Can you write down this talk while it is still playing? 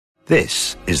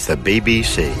This is the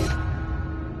BBC.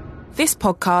 This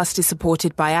podcast is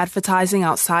supported by advertising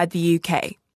outside the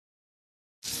UK.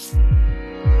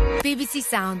 BBC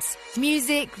Sounds.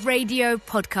 Music, radio,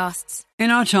 podcasts.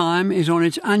 In Our Time is on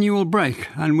its annual break,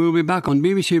 and we'll be back on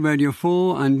BBC Radio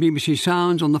 4 and BBC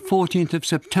Sounds on the 14th of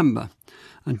September.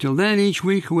 Until then, each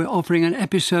week we're offering an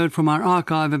episode from our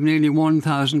archive of nearly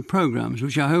 1,000 programmes,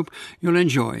 which I hope you'll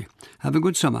enjoy. Have a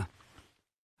good summer.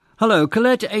 Hello.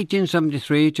 Colette,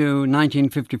 1873 to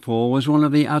 1954, was one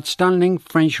of the outstanding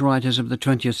French writers of the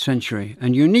 20th century,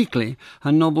 and uniquely,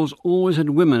 her novels always had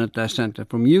women at their centre,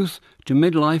 from youth to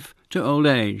midlife to old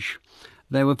age.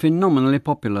 They were phenomenally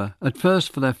popular, at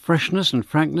first for their freshness and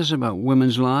frankness about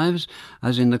women's lives,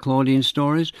 as in the Claudine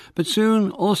stories, but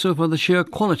soon also for the sheer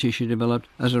quality she developed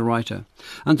as a writer.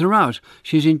 And throughout,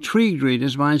 she's intrigued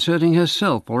readers by inserting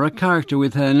herself or a character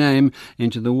with her name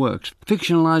into the works,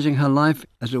 fictionalising her life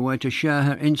as a way to share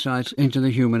her insights into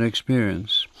the human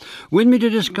experience. With me to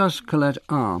discuss Colette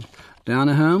are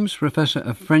Diana Holmes, Professor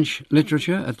of French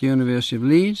Literature at the University of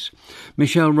Leeds;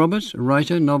 Michèle Roberts,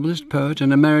 writer, novelist, poet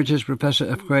and Emeritus Professor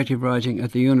of Creative Writing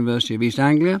at the University of East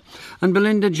Anglia; and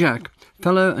Belinda Jack,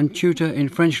 Fellow and Tutor in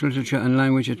French Literature and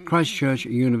Language at Christ Church,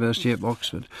 University of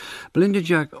Oxford. Belinda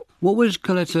Jack, what was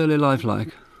Colette's early life like?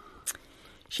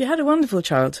 She had a wonderful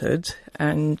childhood,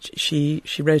 and she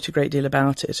wrote a great deal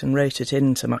about it and wrote it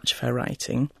into much of her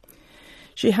writing.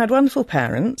 She had wonderful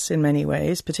parents in many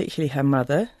ways, particularly her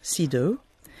mother, Sido.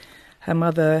 Her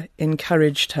mother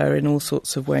encouraged her in all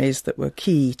sorts of ways that were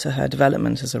key to her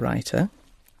development as a writer.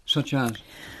 Such as?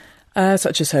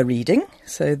 Such as her reading.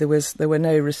 So there were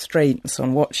no restraints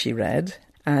on what she read,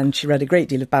 and she read a great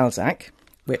deal of Balzac,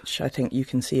 which I think you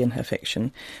can see in her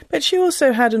fiction. But she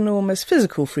also had enormous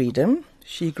physical freedom.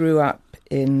 She grew up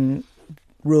in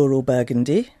rural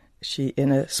Burgundy,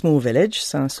 in a small village,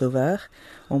 Saint-Sauveur,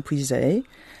 en Puisay.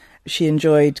 She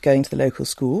enjoyed going to the local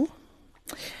school.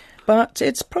 But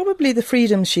it's probably the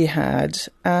freedom she had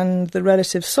and the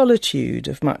relative solitude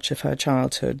of much of her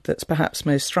childhood that's perhaps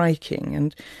most striking.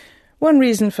 And one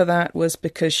reason for that was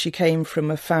because she came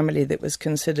from a family that was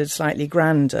considered slightly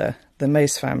grander than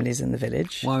most families in the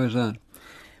village. Why was that?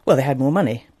 Well, they had more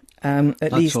money,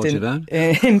 at least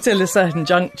until a certain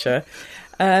juncture.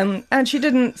 And she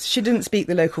didn't speak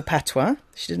the local patois.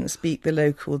 She didn't speak the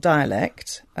local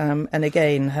dialect. And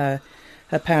again, her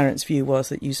parents' view was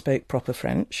that you spoke proper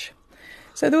French.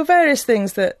 So there were various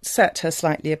things that set her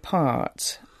slightly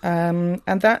apart. And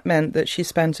that meant that she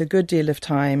spent a good deal of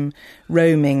time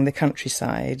roaming the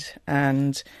countryside.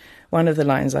 And one of the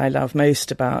lines I love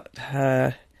most about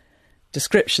her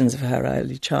descriptions of her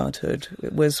early childhood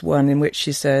was one in which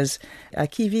she says, "À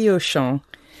qui vit au champ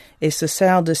et se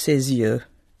sert de ses yeux,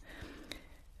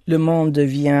 le monde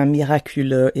devient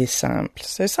miraculeux et simple."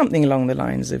 So something along the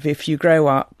lines of, if you grow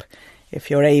up, if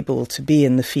you're able to be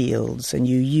in the fields and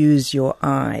you use your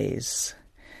eyes,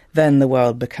 then the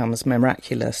world becomes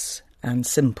miraculous and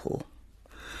simple.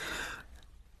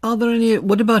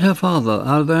 What about her father?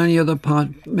 Are there any other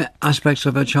aspects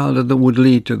of her childhood that would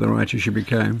lead to the writer she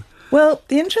became? Well,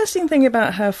 the interesting thing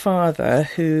about her father,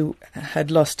 who had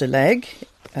lost a leg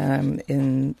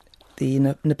in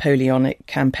the Napoleonic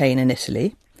campaign in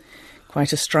Italy,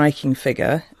 quite a striking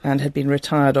figure, and had been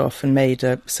retired off and made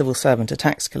a civil servant, a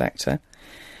tax collector.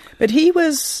 But he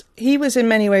was in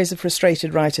many ways a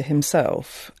frustrated writer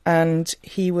himself, and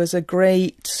he was a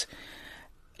great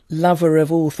lover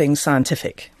of all things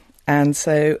scientific. And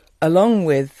so, along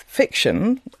with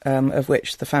fiction, of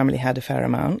which the family had a fair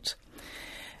amount,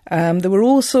 there were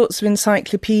all sorts of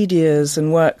encyclopedias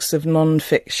and works of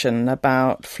non-fiction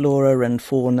about flora and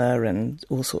fauna and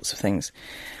all sorts of things.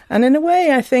 And in a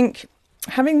way, I think,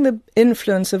 having the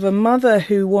influence of a mother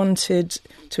who wanted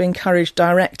to encourage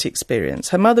direct experience.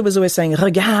 Her mother was always saying,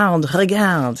 "Regarde,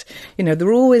 regarde." You know, there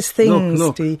were always things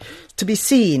look. to be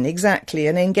seen, exactly,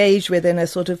 and engaged with in a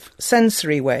sort of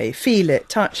sensory way. Feel it,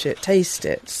 touch it, taste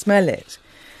it, smell it.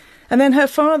 And then her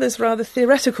father's rather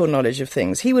theoretical knowledge of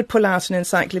things. He would pull out an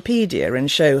encyclopedia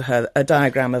and show her a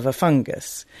diagram of a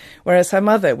fungus, whereas her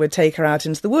mother would take her out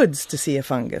into the woods to see a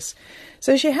fungus.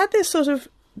 So she had this sort of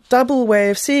double way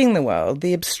of seeing the world,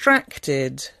 the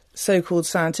abstracted so-called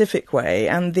scientific way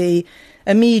and the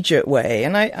immediate way.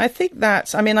 And I think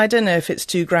that, I mean, I don't know if it's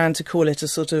too grand to call it a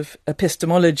sort of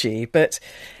epistemology, but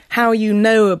how you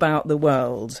know about the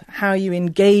world, how you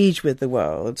engage with the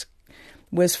world,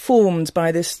 was formed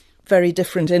by this very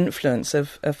different influence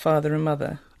of father and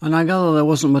mother. And I gather there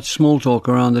wasn't much small talk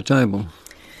around the table.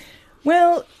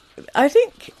 Well, I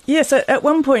think, yes, at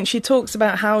one point she talks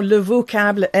about how le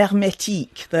vocable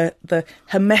hermétique, the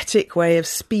hermetic way of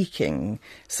speaking,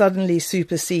 suddenly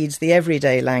supersedes the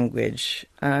everyday language.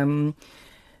 What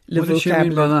does she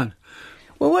mean by that?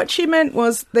 Well, what she meant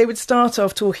was they would start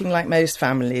off talking like most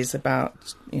families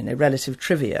about, relative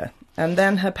trivia, and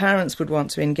then her parents would want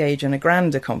to engage in a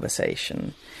grander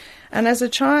conversation. And as a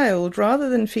child, rather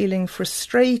than feeling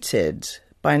frustrated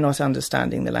by not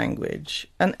understanding the language,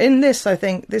 and in this, I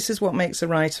think, this is what makes a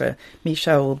writer,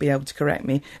 Michèle will be able to correct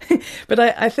me, but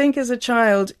I think as a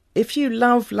child, if you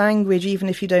love language, even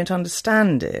if you don't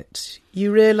understand it,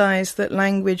 you realise that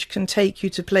language can take you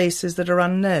to places that are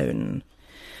unknown.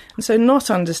 And so not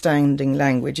understanding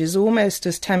language is almost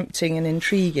as tempting and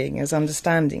intriguing as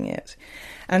understanding it.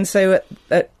 And so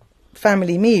at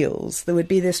family meals, there would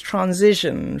be this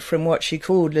transition from what she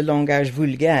called le langage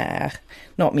vulgaire,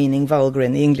 not meaning vulgar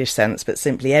in the English sense, but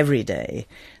simply everyday,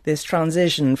 this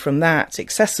transition from that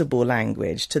accessible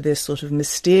language to this sort of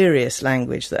mysterious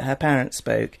language that her parents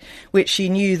spoke, which she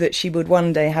knew that she would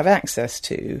one day have access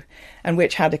to, and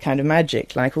which had a kind of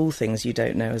magic, like all things you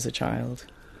don't know as a child.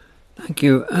 Thank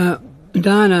you.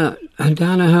 Diana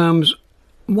Holmes,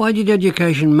 why did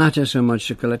education matter so much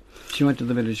to Colette? She went to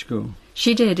the village school.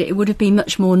 She did. It would have been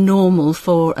much more normal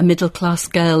for a middle-class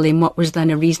girl in what was then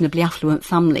a reasonably affluent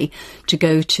family to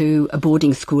go to a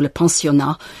boarding school, a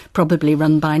pensionnat, probably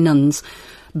run by nuns.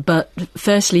 But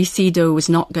firstly, Sido was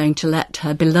not going to let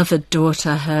her beloved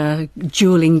daughter, her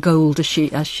jewel in gold, her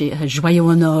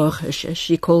joyau en or, as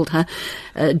she called her,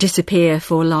 disappear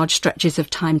for large stretches of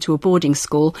time to a boarding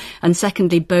school. And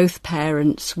secondly, both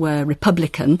parents were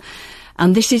Republican.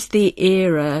 And this is the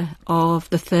era of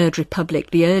the Third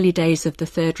Republic, the early days of the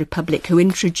Third Republic, who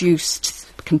introduced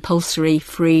compulsory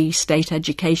free state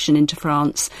education into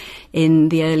France in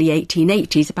the early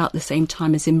 1880s, about the same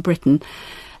time as in Britain.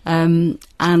 And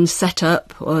set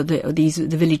up the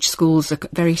village schools, a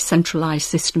very centralised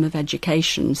system of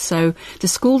education. So the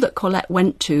school that Colette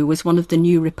went to was one of the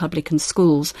new Republican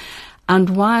schools.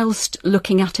 And whilst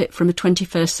looking at it from a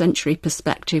 21st century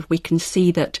perspective, we can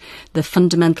see that the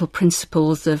fundamental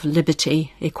principles of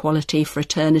liberty, equality,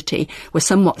 fraternity were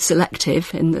somewhat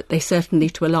selective in that they certainly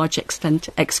to a large extent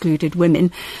excluded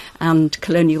women and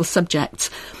colonial subjects.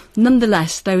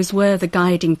 Nonetheless, those were the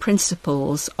guiding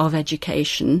principles of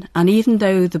education, and even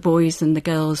though the boys and the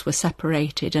girls were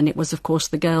separated, and it was, of course,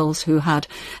 the girls who had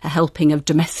a helping of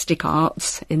domestic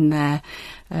arts in their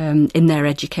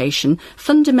education,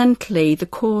 fundamentally the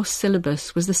core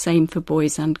syllabus was the same for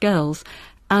boys and girls,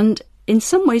 and in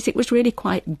some ways it was really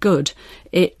quite good.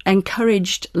 It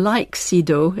encouraged, like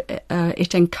Sido,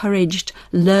 it encouraged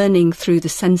learning through the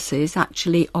senses,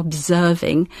 actually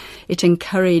observing. It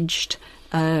encouraged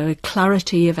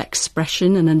clarity of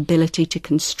expression and an ability to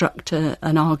construct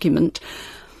an argument.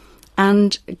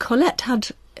 And Colette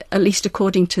had, at least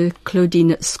according to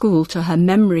Claudine at school, to her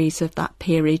memories of that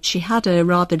period, she had a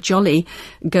rather jolly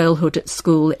girlhood at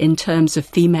school in terms of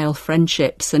female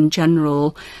friendships and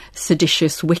general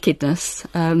seditious wickedness.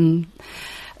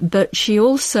 But she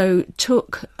also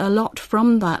took a lot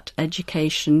from that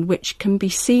education, which can be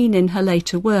seen in her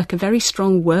later work, a very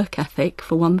strong work ethic,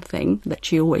 for one thing, that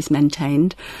she always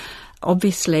maintained.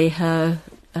 Obviously, her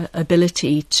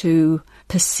ability to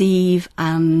perceive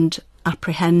and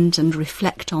apprehend and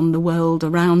reflect on the world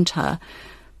around her.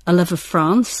 A love of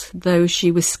France, though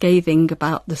she was scathing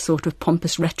about the sort of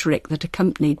pompous rhetoric that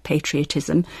accompanied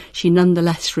patriotism, she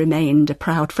nonetheless remained a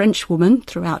proud Frenchwoman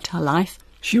throughout her life.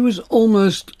 She was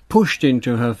almost pushed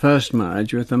into her first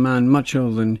marriage with a man much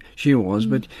older than she was,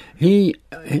 but he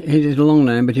had a long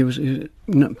name, but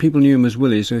people knew him as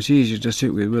Willie, so it's easier to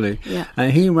sit with Willie. Yeah.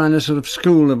 He ran a sort of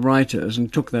school of writers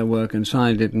and took their work and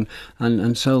signed it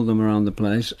and sold them around the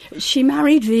place. She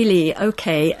married Willie,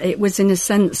 okay. It was, in a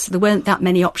sense, there weren't that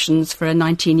many options for a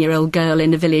 19-year-old girl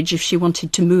in a village if she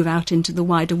wanted to move out into the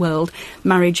wider world,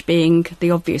 marriage being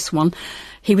the obvious one.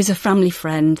 He was a family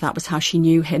friend, that was how she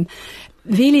knew him.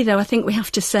 Willie, though, I think we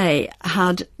have to say,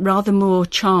 had rather more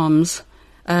charms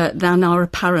than are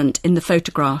apparent in the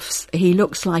photographs. He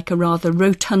looks like a rather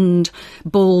rotund,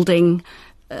 balding,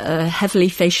 heavily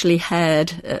facially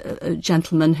haired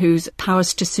gentleman whose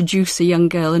powers to seduce a young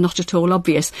girl are not at all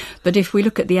obvious. But if we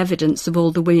look at the evidence of all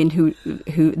the women who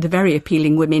the very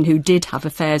appealing women who did have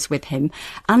affairs with him,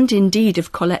 and indeed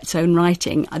of Colette's own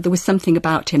writing, there was something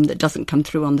about him that doesn't come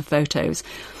through on the photos.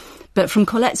 But from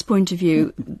Colette's point of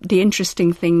view, the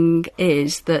interesting thing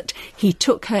is that he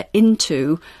took her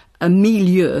into a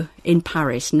milieu in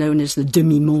Paris known as the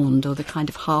demi-monde, or the kind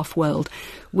of half-world,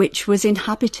 which was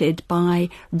inhabited by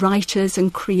writers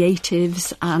and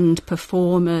creatives and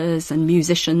performers and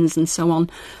musicians and so on,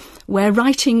 where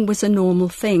writing was a normal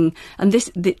thing. And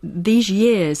these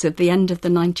years of the end of the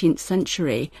 19th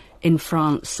century in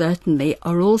France, certainly,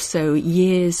 are also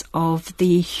years of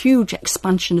the huge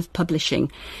expansion of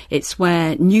publishing. It's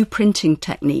where new printing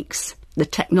techniques, the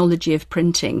technology of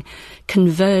printing,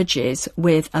 converges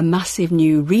with a massive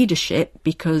new readership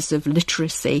because of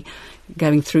literacy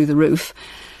going through the roof.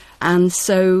 And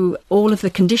so all of the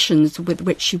conditions with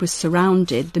which she was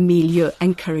surrounded, the milieu,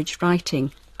 encouraged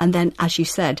writing. And then, as you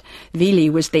said, Willy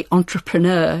was the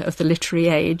entrepreneur of the literary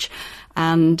age.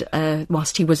 And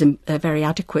whilst he was a very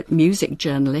adequate music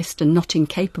journalist and not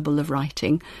incapable of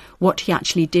writing, what he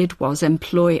actually did was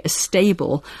employ a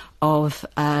stable of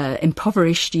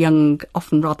impoverished young,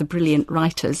 often rather brilliant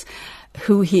writers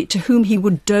to whom he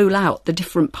would dole out the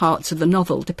different parts of the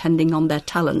novel depending on their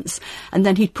talents, and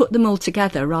then he'd put them all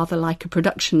together rather like a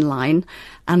production line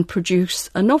and produce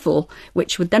a novel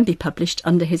which would then be published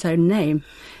under his own name.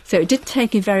 So it didn't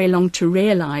take him very long to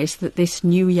realise that this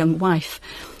new young wife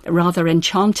rather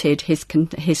enchanted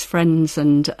his friends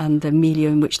and the milieu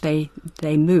in which they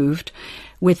moved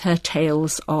with her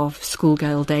tales of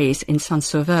schoolgirl days in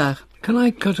Saint-Sauveur. Can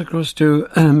I cut across to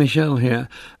Michèle here?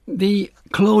 The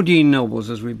Claudine novels,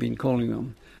 as we've been calling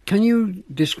them, can you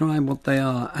describe what they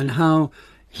are and how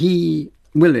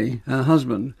Willy, her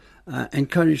husband,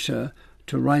 encouraged her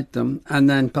to write them and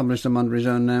then publish them under his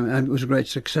own name? And it was a great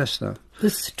success, though. The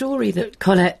story that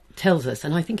Colette tells us,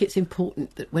 and I think it's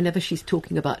important that whenever she's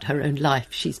talking about her own life,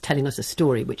 she's telling us a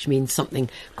story, which means something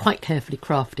quite carefully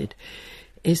crafted,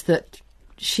 is that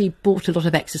she bought a lot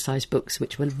of exercise books,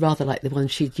 which were rather like the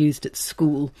ones she'd used at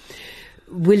school.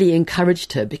 Willy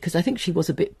encouraged her, because I think she was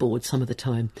a bit bored some of the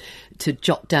time, to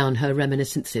jot down her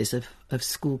reminiscences of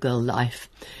schoolgirl life,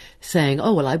 saying,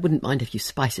 oh, well, I wouldn't mind if you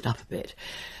spice it up a bit.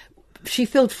 She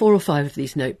filled 4 or 5 of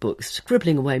these notebooks,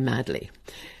 scribbling away madly.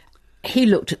 He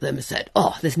looked at them and said,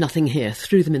 oh, there's nothing here,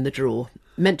 threw them in the drawer,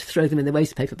 meant to throw them in the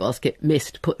wastepaper basket,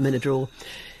 missed, put them in a drawer.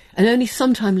 And only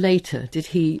some time later did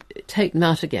he take them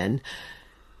out again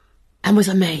and was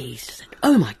amazed. Said,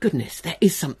 oh, my goodness, there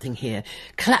is something here.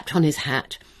 Clapped on his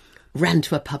hat, ran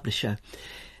to a publisher.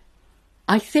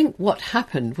 I think what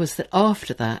happened was that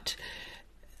after that,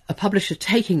 a publisher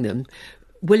taking them,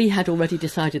 Willy had already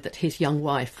decided that his young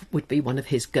wife would be one of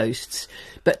his ghosts,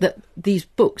 but that these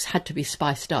books had to be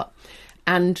spiced up.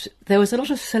 And there was a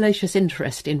lot of salacious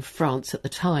interest in France at the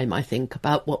time, I think,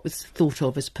 about what was thought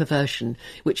of as perversion,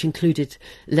 which included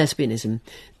lesbianism.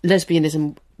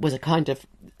 Lesbianism was a kind of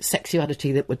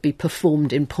sexuality that would be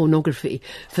performed in pornography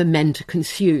for men to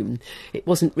consume. It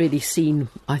wasn't really seen,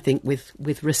 I think,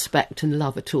 with respect and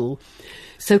love at all.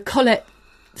 So Colette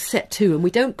set to, and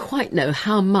we don't quite know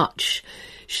how much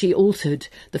she altered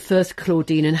the first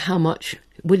Claudine and how much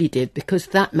Willy did, because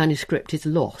that manuscript is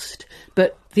lost.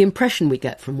 But the impression we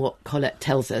get from what Colette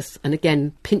tells us, and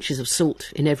again, pinches of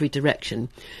salt in every direction,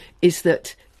 is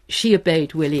that she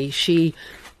obeyed Willy. She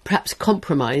perhaps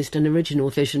compromised an original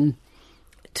vision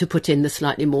to put in the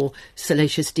slightly more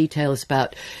salacious details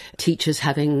about teachers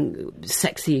having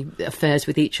sexy affairs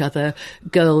with each other,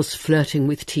 girls flirting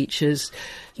with teachers,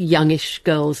 youngish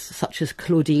girls such as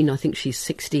Claudine, I think she's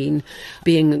 16,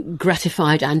 being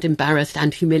gratified and embarrassed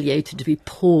and humiliated to be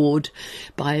pawed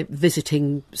by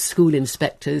visiting school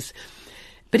inspectors.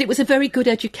 But it was a very good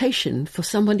education for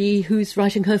somebody who's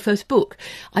writing her first book.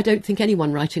 I don't think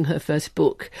anyone writing her first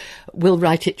book will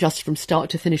write it just from start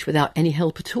to finish without any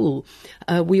help at all.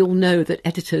 We all know that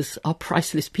editors are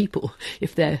priceless people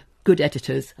if they're good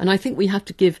editors. And I think we have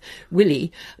to give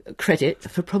Willy credit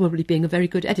for probably being a very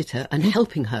good editor and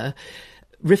helping her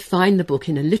refine the book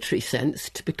in a literary sense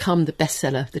to become the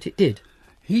bestseller that it did.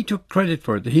 He took credit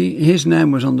for it. His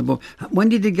name was on the book. When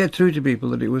did it get through to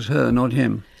people that it was her, not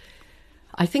him?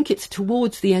 I think it's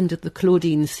towards the end of the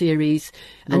Claudine series.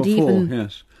 And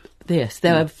Yes,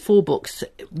 there are 4 books.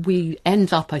 We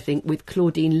end up, I think, with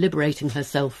Claudine liberating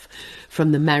herself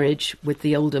from the marriage with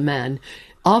the older man.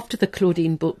 After the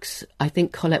Claudine books, I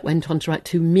think Colette went on to write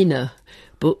 2 Mina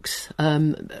books,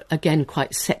 again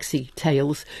quite sexy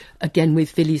tales, again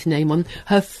with Willy's name on.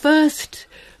 Her first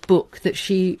book that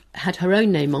she had her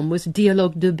own name on was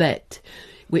Dialogue de Bête,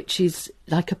 which is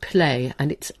like a play,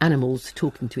 and it's animals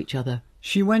talking to each other.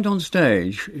 She went on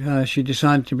stage. She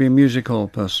decided to be a musical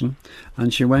person,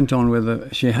 and she went on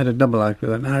she had a double act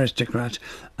with an aristocrat,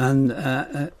 and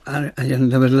there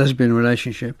was a lesbian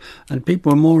relationship, and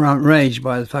people were more outraged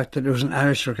by the fact that it was an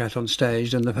aristocrat on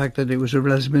stage than the fact that it was a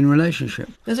lesbian relationship.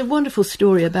 There's a wonderful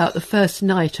story about the first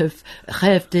night of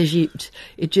Rêve d'Égypte,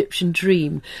 Egyptian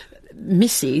Dream.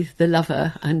 Missy, the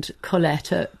lover, and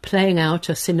Colette are playing out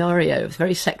a scenario, a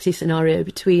very sexy scenario,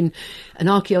 between an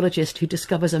archaeologist who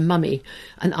discovers a mummy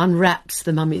and unwraps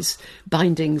the mummy's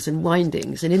bindings and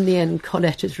windings. And in the end,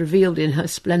 Colette is revealed in her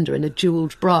splendour in a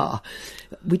jewelled bra.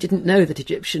 We didn't know that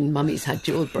Egyptian mummies had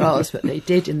jewelled bras, but they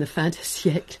did in the fin de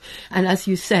siècle. And as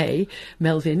you say,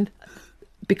 Melvyn,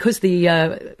 because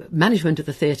the management of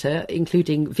the theatre,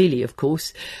 including Vili, of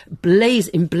course,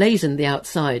 emblazoned the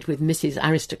outside with Mrs.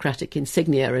 aristocratic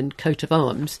insignia and coat of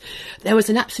arms, there was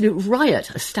an absolute riot,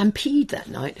 a stampede that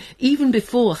night. Even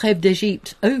before Rêve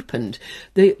d'Égypte opened,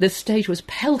 the stage was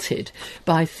pelted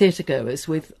by theatre-goers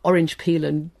with orange peel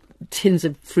and tins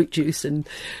of fruit juice and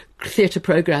theatre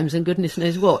programmes and goodness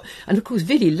knows what. And of course,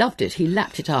 Vili loved it. He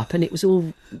lapped it up, and it was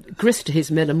all grist to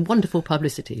his mill and wonderful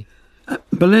publicity.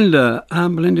 Belinda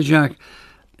Jack,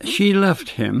 she left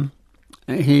him.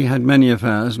 He had many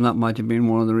affairs, and that might have been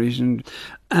one of the reasons,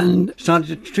 and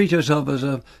started to treat herself as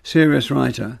a serious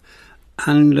writer.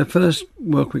 And the first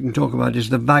work we can talk about is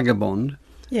The Vagabond,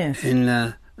 yes, in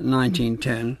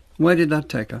 1910. Where did that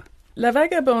take her? La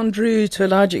Vagabonde drew to a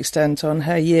large extent on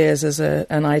her years as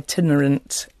an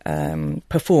itinerant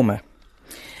performer.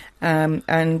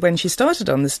 And when she started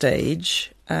on the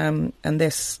stage, and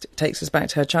this takes us back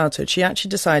to her childhood, she actually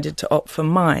decided to opt for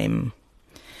mime.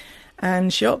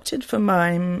 And she opted for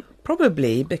mime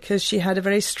probably because she had a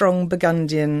very strong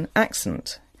Burgundian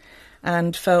accent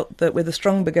and felt that with a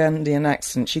strong Burgundian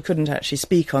accent she couldn't actually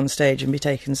speak on stage and be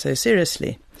taken so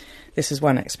seriously. This is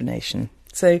one explanation.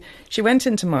 So she went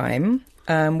into mime,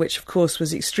 which of course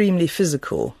was extremely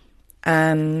physical,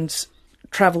 and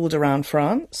travelled around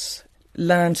France,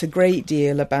 learnt a great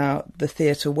deal about the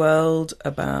theatre world,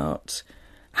 about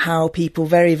how people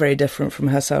very, very different from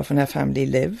herself and her family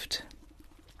lived.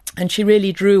 And she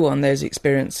really drew on those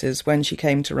experiences when she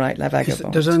came to write La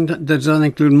Vagabonde. Does that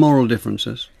include moral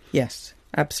differences? Yes,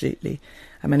 absolutely.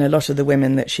 I mean, a lot of the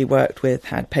women that she worked with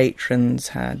had patrons,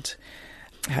 had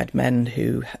men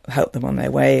who helped them on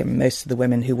their way, and most of the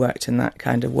women who worked in that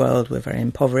kind of world were very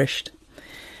impoverished.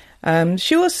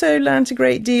 She also learnt a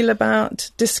great deal about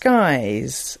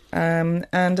disguise, and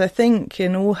I think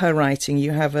in all her writing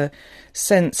you have a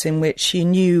sense in which she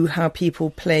knew how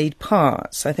people played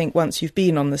parts. I think once you've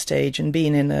been on the stage and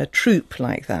been in a troupe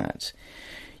like that,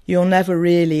 you're never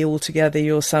really altogether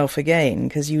yourself again,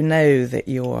 because you know that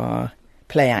you are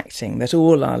play acting, that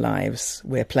all our lives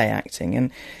we're play acting.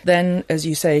 And then, as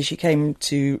you say, she came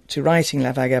to writing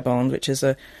La Vagabonde, which is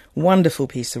a wonderful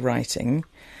piece of writing.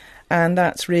 And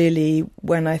that's really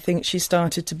when I think she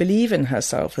started to believe in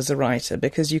herself as a writer,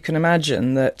 because you can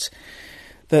imagine that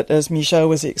as Michèle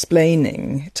was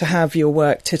explaining, to have your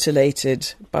work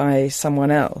titillated by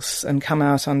someone else and come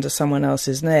out under someone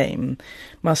else's name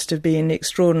must have been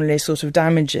extraordinarily sort of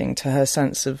damaging to her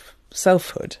sense of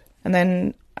selfhood. And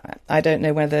then, I don't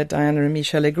know whether Diana and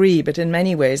Michèle agree, but in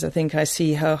many ways I think I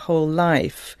see her whole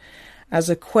life as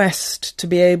a quest to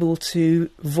be able to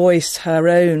voice her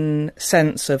own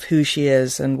sense of who she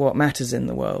is and what matters in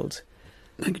the world.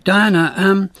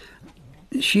 Diana,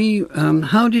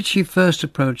 how did she first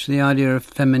approach the idea of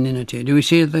femininity? Do we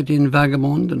see that in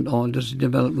Vagabond, or does it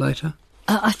develop later?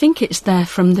 I think it's there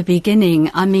from the beginning.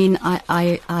 I mean,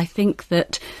 I think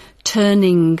that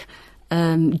turning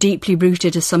deeply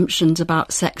rooted assumptions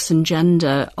about sex and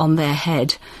gender on their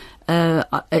head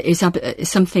is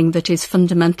something that is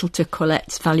fundamental to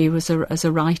Colette's value as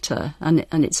a writer, and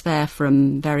it's there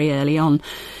from very early on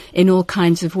in all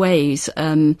kinds of ways.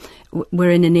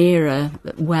 We're in an era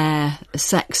where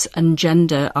sex and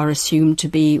gender are assumed to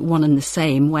be one and the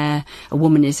same, where a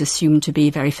woman is assumed to be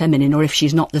very feminine, or if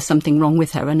she's not, there's something wrong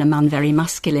with her, and a man very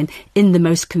masculine, in the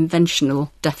most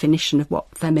conventional definition of what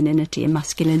femininity and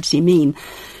masculinity mean.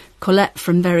 Colette,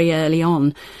 from very early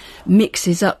on,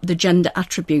 mixes up the gender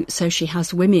attributes, so she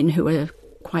has women who are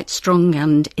quite strong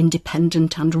and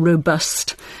independent and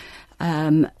robust,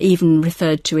 even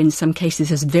referred to in some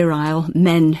cases as virile,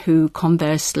 men who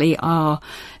conversely are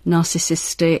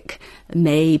narcissistic,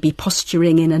 may be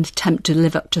posturing in an attempt to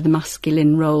live up to the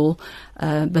masculine role,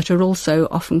 but are also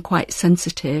often quite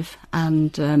sensitive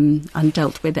and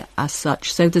dealt with it as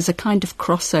such. So there's a kind of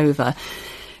crossover.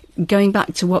 Going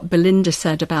back to what Belinda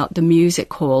said about the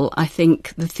music hall, I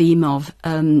think the theme of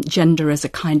gender as a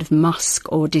kind of mask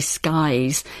or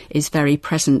disguise is very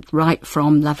present right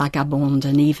from La Vagabonde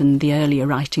and even the earlier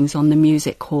writings on the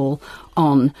music hall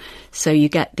on. So you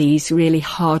get these really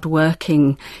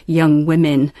hard-working young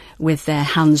women with their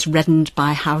hands reddened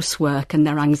by housework and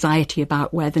their anxiety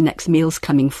about where the next meal's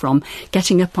coming from,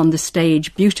 getting up on the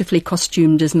stage beautifully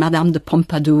costumed as Madame de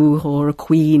Pompadour or a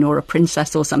queen or a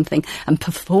princess or something, and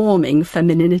performing performing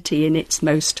femininity in its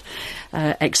most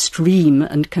extreme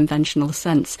and conventional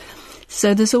sense.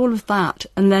 So there's all of that.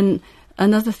 And then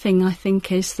another thing I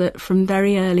think is that from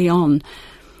very early on,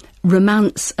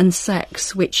 romance and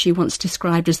sex, which she once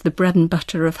described as the bread and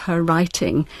butter of her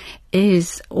writing,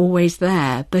 is always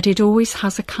there, but it always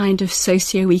has a kind of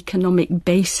socio-economic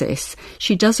basis.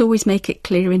 She does always make it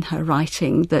clear in her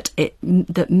writing that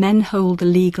men hold the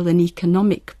legal and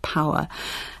economic power.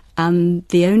 And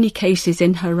the only cases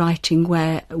in her writing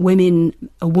where a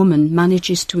woman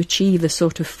manages to achieve a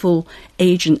sort of full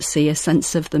agency, a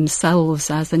sense of themselves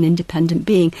as an independent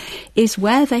being, is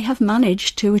where they have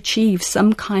managed to achieve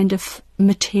some kind of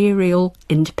material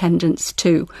independence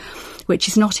too, which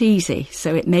is not easy.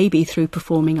 So it may be through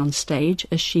performing on stage,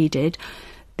 as she did.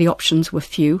 The options were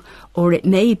few. Or it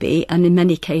may be, and in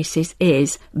many cases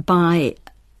is, by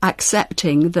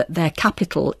accepting that their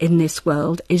capital in this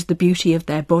world is the beauty of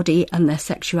their body and their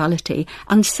sexuality,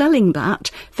 and selling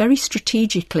that very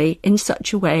strategically in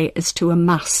such a way as to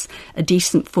amass a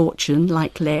decent fortune,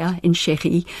 like Leah in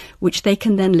Chérie, which they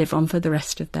can then live on for the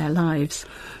rest of their lives.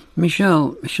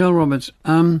 Michèle Roberts,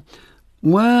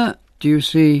 where do you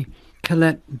see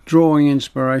Colette drawing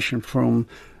inspiration from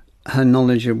her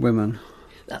knowledge of women?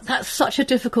 That's such a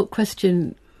difficult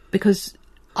question, because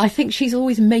I think she's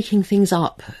always making things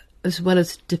up as well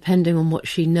as depending on what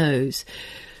she knows.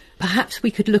 Perhaps we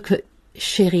could look at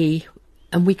Chérie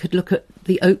and we could look at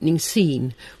the opening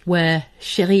scene where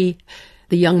Chérie,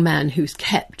 the young man who's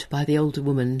kept by the older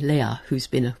woman, Leah, who's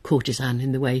been a courtesan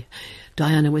in the way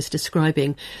Diana was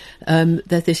describing,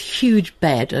 there's this huge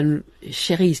bed and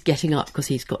Chérie's getting up because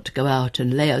he's got to go out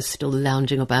and Leah's still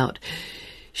lounging about.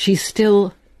 She's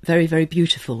still very, very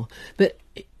beautiful, but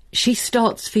she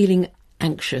starts feeling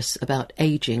anxious about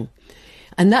ageing.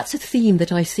 And that's a theme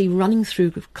that I see running through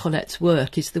Colette's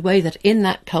work, is the way that in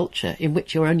that culture in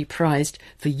which you're only prized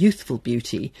for youthful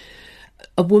beauty,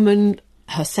 a woman,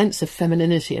 her sense of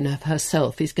femininity and of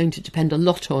herself is going to depend a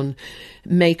lot on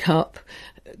makeup,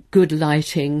 good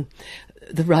lighting,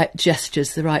 the right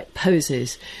gestures, the right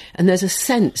poses. And there's a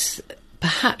sense,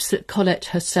 perhaps, that Colette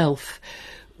herself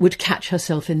would catch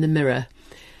herself in the mirror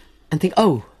and think,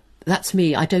 oh, that's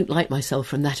me, I don't like myself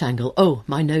from that angle. Oh,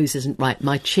 my nose isn't right,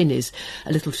 my chin is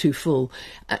a little too full.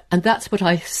 And that's what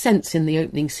I sense in the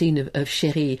opening scene of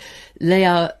Chérie.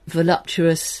 Leah,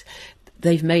 voluptuous,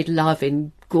 they've made love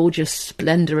in gorgeous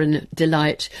splendour and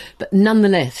delight, but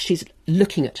nonetheless she's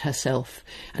looking at herself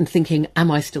and thinking, am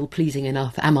I still pleasing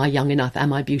enough? Am I young enough?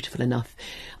 Am I beautiful enough?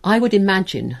 I would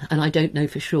imagine, and I don't know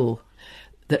for sure,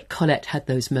 that Colette had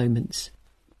those moments.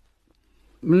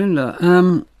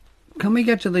 Belinda, can we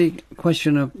get to the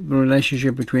question of the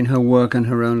relationship between her work and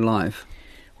her own life?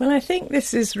 Well, I think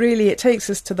this is really, it takes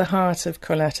us to the heart of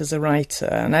Colette as a writer.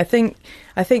 And I think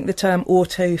the term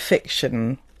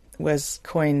auto-fiction was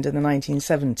coined in the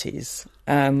 1970s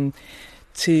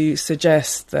to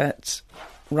suggest that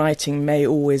writing may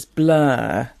always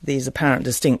blur these apparent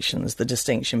distinctions, the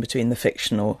distinction between the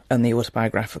fictional and the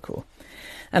autobiographical.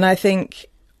 And I think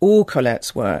all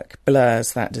Colette's work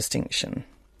blurs that distinction.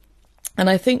 And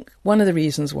I think one of the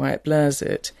reasons why it blurs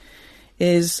it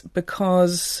is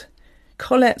because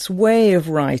Colette's way of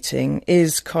writing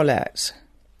is Colette.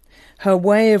 Her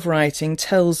way of writing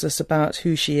tells us about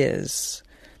who she is.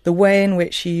 The way in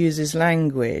which she uses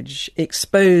language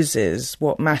exposes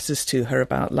what matters to her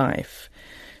about life.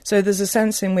 So there's a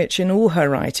sense in which in all her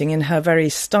writing, in her very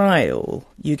style,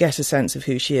 you get a sense of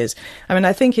who she is. I mean,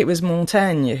 I think it was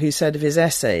Montaigne who said of his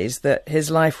essays that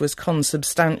his life was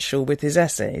consubstantial with his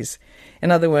essays. In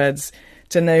other words,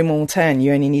 to know Montaigne,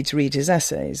 you only need to read his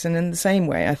essays. And in the same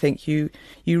way, I think you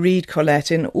read Colette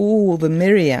in all the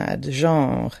myriad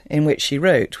genres in which she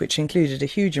wrote, which included a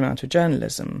huge amount of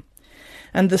journalism.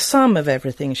 And the sum of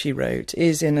everything she wrote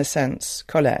is, in a sense,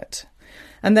 Colette.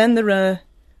 And then there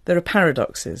are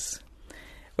paradoxes.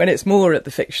 When it's more at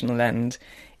the fictional end,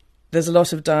 there's a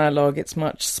lot of dialogue, it's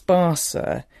much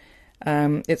sparser,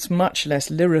 it's much less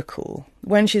lyrical.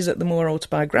 When she's at the more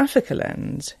autobiographical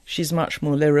end, she's much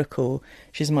more lyrical,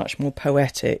 she's much more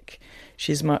poetic,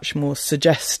 she's much more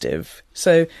suggestive.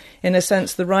 So, in a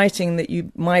sense, the writing that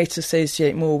you might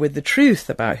associate more with the truth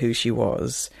about who she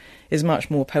was is much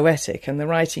more poetic, and the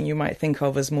writing you might think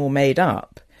of as more made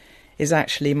up is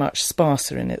actually much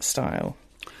sparser in its style.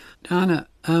 Diana,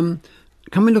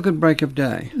 can we look at Break of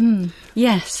Day?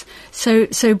 Yes. So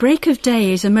Break of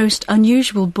Day is a most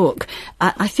unusual book.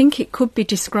 I think it could be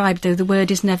described, though the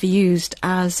word is never used,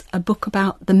 as a book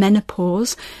about the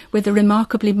menopause with a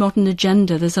remarkably modern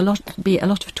agenda. There's a lot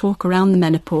of talk around the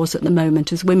menopause at the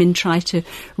moment as women try to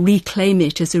reclaim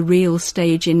it as a real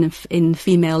stage in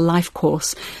female life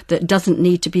course that doesn't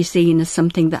need to be seen as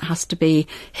something that has to be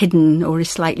hidden or is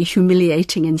slightly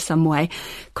humiliating in some way.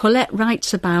 Colette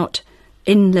writes about,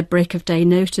 in The Break of Day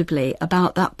notably,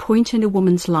 about that point in a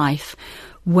woman's life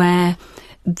where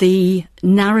the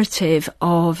narrative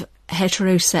of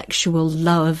heterosexual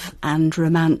love and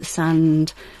romance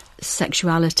and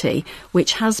sexuality,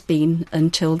 which has been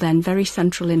until then very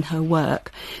central in her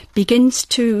work, begins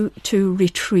to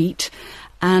retreat,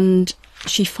 and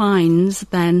she finds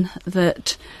then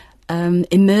that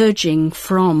emerging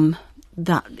from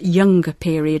that younger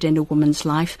period in a woman's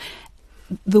life,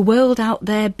 the world out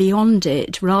there beyond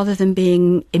it, rather than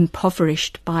being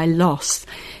impoverished by loss,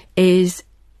 is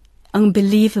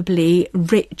unbelievably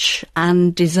rich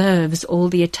and deserves all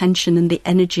the attention and the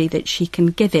energy that she can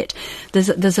give it. There's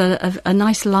a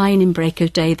nice line in Break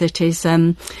of Day that is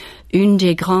une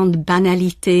des grandes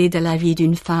banalités de la vie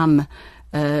d'une femme,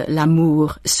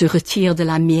 l'amour se retire de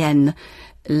la mienne.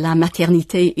 La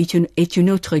maternité est une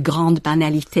autre grande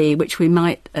banalité, which we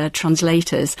might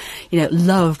translate as,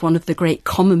 love, one of the great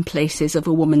commonplaces of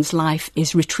a woman's life,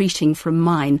 is retreating from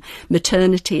mine.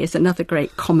 Maternity is another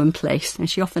great commonplace. And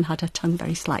she often had her tongue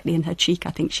very slightly in her cheek. I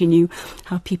think she knew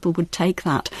how people would take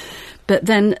that. But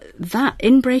then that,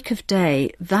 in Break of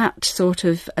Day, that sort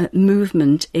of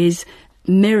movement is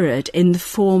mirrored in the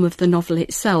form of the novel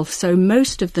itself. So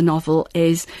most of the novel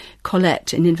is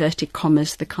Colette, in inverted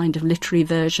commas, the kind of literary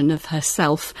version of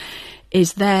herself,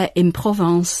 is there in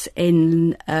Provence,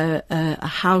 in a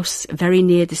house very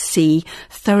near the sea,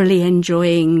 thoroughly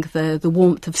enjoying the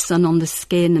warmth of sun on the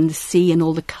skin and the sea and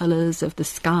all the colours of the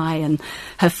sky, and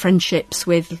her friendships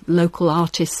with local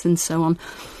artists and so on.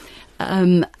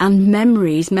 And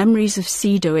memories of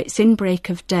Sido. It's in Break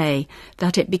of Day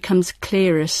that it becomes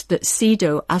clearest that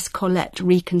Sido, as Colette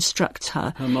reconstructs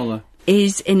her mother,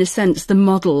 is, in a sense, the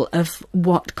model of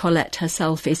what Colette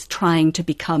herself is trying to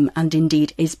become and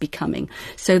indeed is becoming.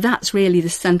 So that's really the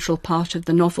central part of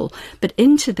the novel. But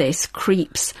into this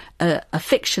creeps a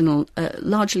fictional,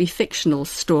 largely fictional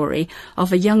story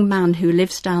of a young man who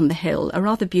lives down the hill, a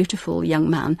rather beautiful young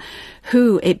man,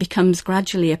 who, it becomes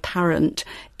gradually apparent,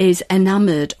 is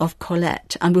enamoured of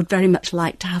Colette and would very much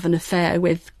like to have an affair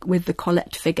with the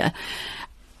Colette figure.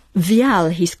 Vial,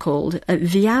 he's called.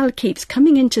 Vial keeps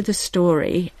coming into the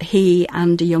story, he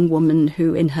and a young woman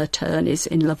who in her turn is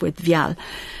in love with Vial.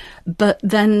 But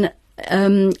then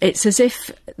it's as if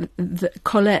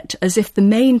Colette, as if the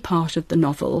main part of the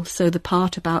novel, so the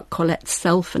part about Colette's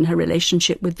self and her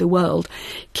relationship with the world,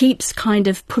 keeps kind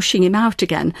of pushing him out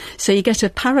again. So you get a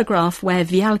paragraph where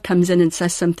Vial comes in and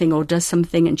says something or does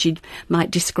something, and she might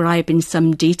describe in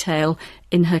some detail,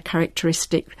 in her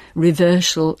characteristic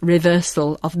reversal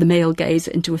of the male gaze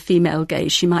into a female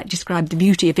gaze, she might describe the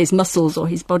beauty of his muscles or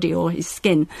his body or his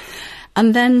skin.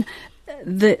 And then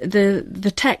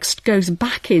the text goes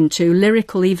back into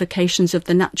lyrical evocations of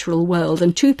the natural world,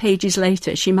 and 2 pages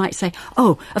later she might say,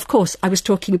 oh, of course, I was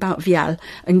talking about Vial,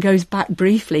 and goes back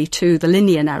briefly to the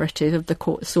linear narrative of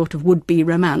the sort of would-be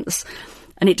romance.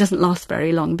 And it doesn't last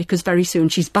very long, because very soon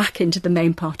she's back into the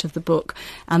main part of the book,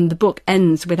 and the book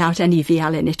ends without any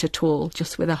Vial in it at all,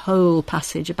 just with a whole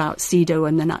passage about Sido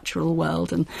and the natural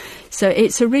world. And so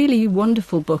it's a really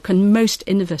wonderful book, and most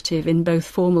innovative in both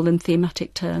formal and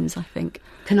thematic terms, I think.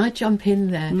 Can I jump in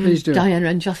there, Please do, Diana,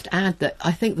 and just add that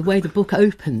I think the way the book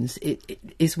opens it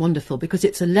is wonderful, because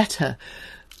it's a letter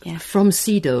from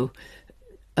Sido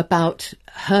about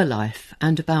her life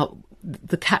and about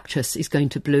the cactus is going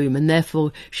to bloom, and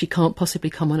therefore she can't possibly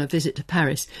come on a visit to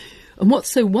Paris. And what's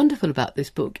so wonderful about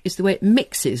this book is the way it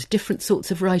mixes different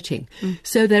sorts of writing.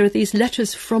 So there are these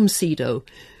letters from Sido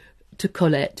to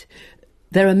Colette.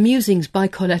 There are musings by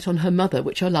Colette on her mother,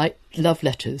 which are like love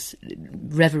letters,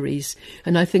 reveries.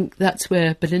 And I think that's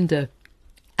where Belinda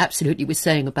absolutely was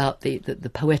saying about the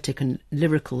poetic and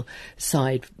lyrical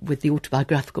side with the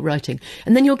autobiographical writing.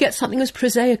 And then you'll get something as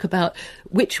prosaic about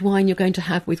which wine you're going to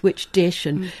have with which dish,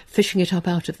 and fishing it up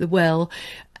out of the well.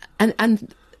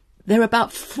 And there are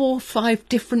about 4 or 5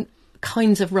 different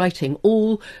kinds of writing,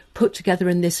 all put together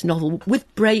in this novel,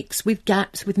 with breaks, with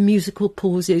gaps, with musical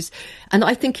pauses. And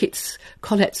I think it's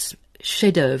Colette's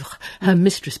chef-d'œuvre, her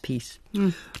mistress piece.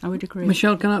 I would agree.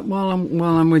 Michèle, can I, while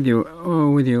I'm with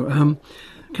you,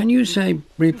 can you say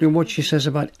briefly what she says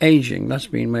about ageing? That's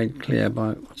been made clear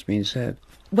by what's been said.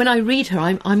 when I read her,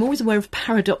 I'm always aware of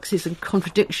paradoxes and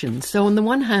contradictions. So on the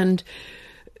one hand,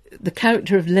 the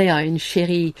character of Léa in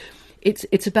Chérie,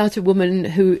 it's about a woman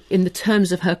who, in the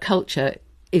terms of her culture,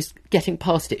 is getting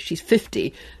past it. She's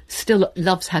 50, still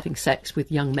loves having sex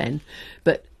with young men,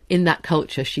 but in that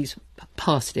culture, she's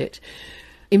past it.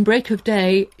 In Break of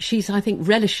Day, she's, I think,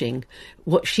 relishing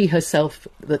what she herself,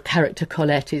 the character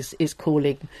Colette, is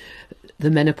calling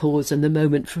the menopause and the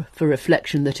moment for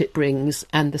reflection that it brings,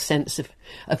 and the sense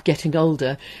of getting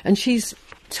older. And she's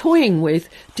toying with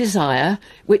desire,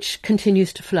 which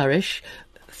continues to flourish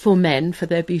for men, for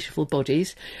their beautiful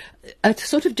bodies. A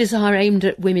sort of desire aimed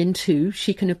at women too.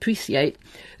 She can appreciate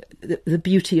the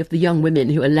beauty of the young women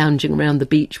who are lounging around the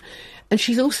beach. And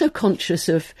she's also conscious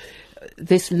of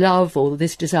this love or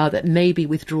this desire that may be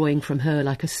withdrawing from her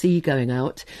like a sea going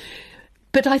out.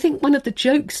 But I think one of the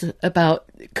jokes about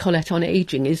Colette on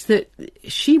ageing is that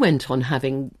she went on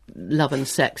having love and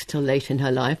sex till late in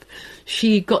her life.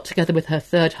 She got together with her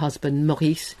third husband,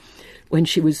 Maurice, when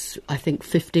she was, I think,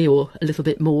 50 or a little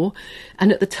bit more.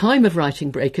 And at the time of writing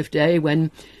Break of Day,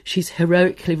 when she's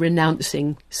heroically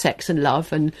renouncing sex and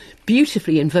love and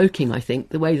beautifully invoking, I think,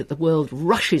 the way that the world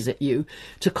rushes at you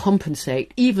to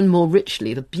compensate even more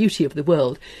richly the beauty of the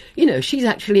world, you know, she's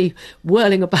actually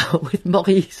whirling about with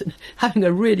Maurice and having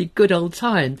a really good old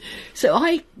time. So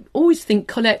I always think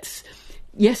Colette's,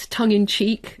 yes,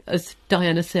 tongue-in-cheek, as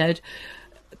Diana said,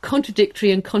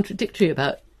 contradictory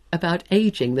about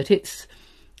ageing, that it's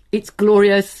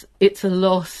glorious, it's a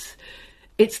loss,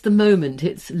 it's the moment,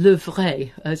 it's le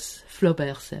vrai, as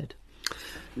Flaubert said.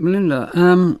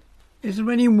 Belinda, is there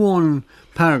any one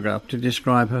paragraph to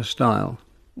describe her style?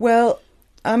 Well,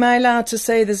 am I allowed to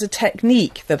say there's a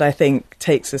technique that I think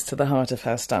takes us to the heart of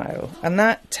her style? And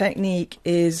that technique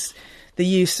is the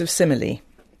use of simile,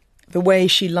 the way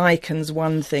she likens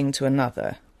one thing to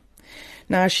another.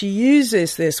 Now, she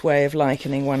uses this way of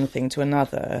likening one thing to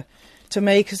another to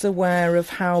make us aware of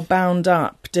how bound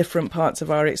up different parts of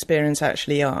our experience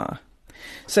actually are.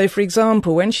 So, for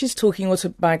example, when she's talking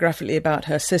autobiographically about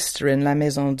her sister in La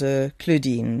Maison de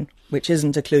Claudine, which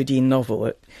isn't a Claudine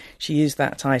novel, she used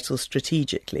that title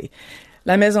strategically.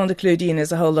 La Maison de Claudine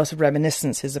is a whole lot of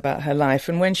reminiscences about her life.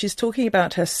 And when she's talking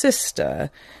about her sister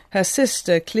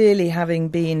clearly having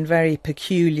been very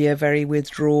peculiar, very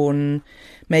withdrawn,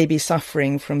 maybe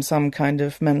suffering from some kind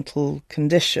of mental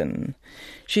condition,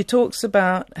 she talks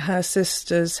about her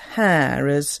sister's hair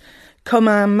as comme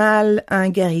un mal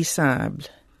inguérissable,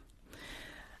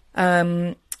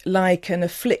 like an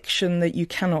affliction that you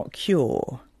cannot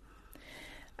cure.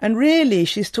 And really,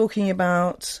 she's talking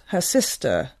about her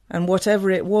sister and whatever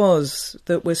it was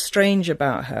that was strange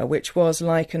about her, which was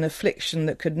like an affliction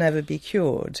that could never be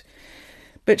cured.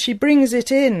 But she brings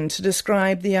it in to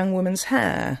describe the young woman's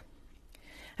hair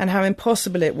and how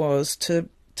impossible it was to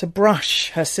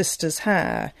brush her sister's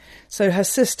hair. So her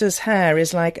sister's hair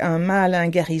is like un mal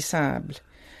inguérissable.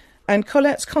 And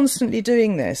Colette's constantly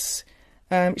doing this.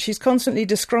 She's constantly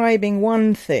describing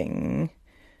one thing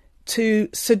to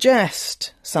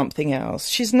suggest something else.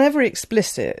 She's never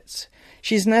explicit.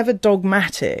 She's never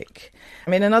dogmatic. I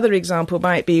mean, another example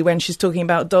might be when she's talking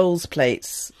about doll's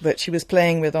plates that she was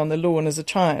playing with on the lawn as a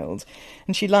child.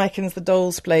 And she likens the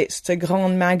doll's plates to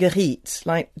grandes marguerites,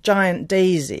 like giant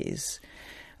daisies.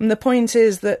 And the point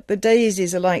is that the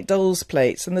daisies are like doll's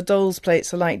plates and the doll's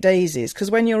plates are like daisies,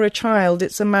 because when you're a child,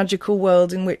 it's a magical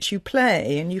world in which you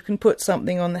play and you can put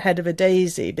something on the head of a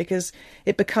daisy because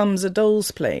it becomes a doll's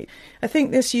plate. I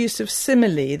think this use of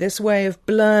simile, this way of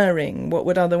blurring what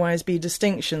would otherwise be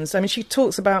distinctions. I mean, she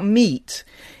talks about meat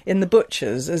in The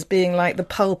Butchers as being like the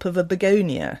pulp of a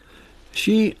begonia.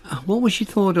 What was she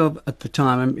thought of at the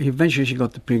time? Eventually she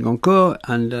got the Prix Goncourt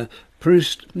and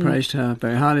Proust praised her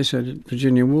very highly, so did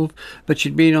Virginia Woolf, but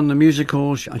she'd been on the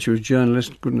musicals and she was a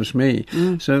journalist, goodness me.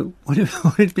 So what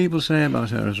did people say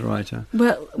about her as a writer?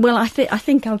 Well, I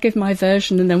think I'll give my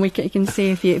version and then you can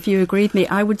see if you agree with me.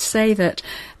 I would say that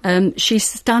she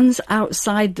stands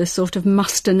outside the sort of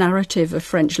master narrative of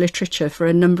French literature for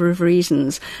a number of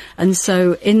reasons. And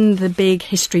so in the big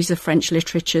histories of French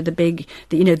literature,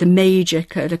 the major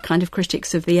kind of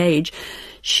critics of the age,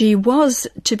 she was,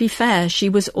 to be fair,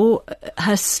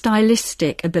 her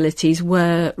stylistic abilities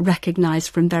were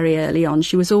recognised from very early on.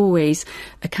 She was always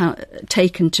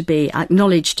acknowledged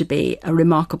to be a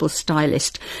remarkable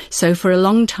stylist. So for a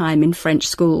long time in French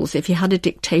schools, if you had a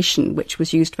dictation, which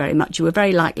was used very much, you were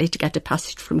very likely to get a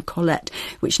passage from Colette,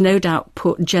 which no doubt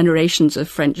put generations of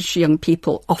French young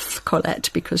people off Colette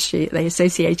because they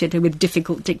associated her with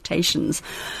difficult dictations.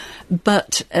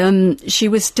 But she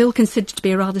was still considered to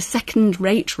be a rather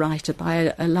second-rate writer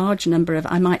by a large number of,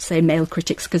 I might say, male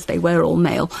critics, because they were all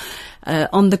male,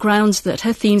 on the grounds that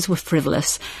her themes were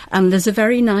frivolous. And there's a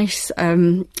very nice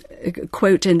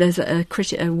quote, and there's a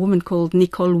woman called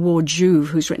Nicole Ward-Jouve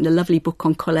who's written a lovely book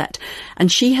on Colette,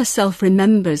 and she herself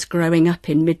remembers growing up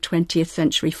in mid-20th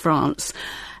century France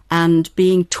and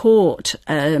being taught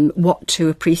what to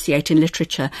appreciate in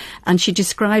literature, and she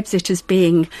describes it as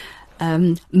being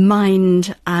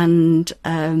mind and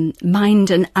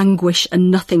anguish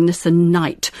and nothingness and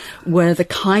night were the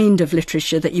kind of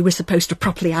literature that you were supposed to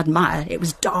properly admire. It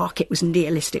was dark, it was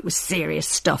nihilist, it was serious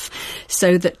stuff.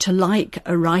 So that to like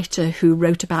a writer who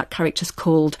wrote about characters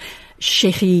called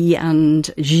Chérie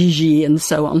and Gigi and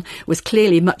so on was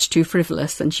clearly much too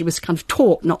frivolous, and she was kind of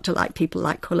taught not to like people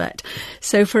like Colette.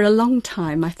 So for a long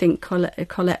time, I think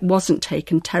Colette wasn't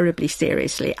taken terribly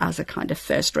seriously as a kind of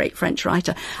first-rate French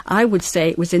writer. I would say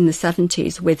it was in the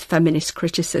 70s, with feminist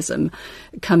criticism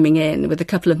coming in, with a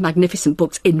couple of magnificent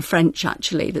books in French,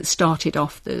 actually, that started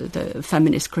off the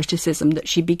feminist criticism, that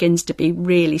she begins to be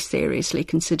really seriously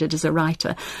considered as a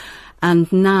writer.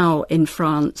 And now in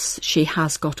France, she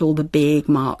has got all the big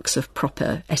marks of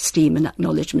proper esteem and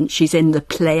acknowledgement. She's in the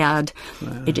Pléiade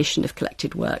edition of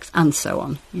collected works, and so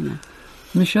on. You know,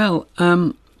 Michèle,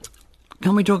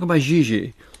 can we talk about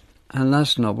Gigi? Her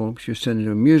last novel, she was turned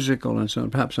into a musical and so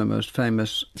on, perhaps her most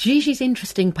famous. Gigi's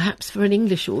interesting, perhaps for an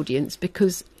English audience,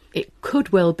 because it could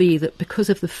well be that because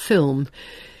of the film,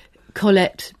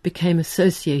 Colette became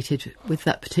associated with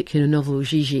that particular novel,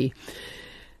 Gigi.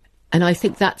 And I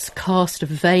think that's cast a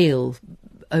veil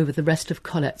over the rest of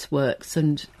Colette's works,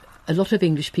 and a lot of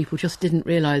English people just didn't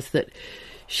realise that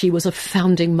she was a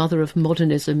founding mother of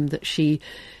modernism, that she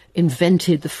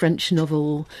invented the French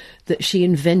novel, that she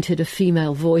invented a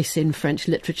female voice in French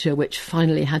literature, which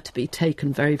finally had to be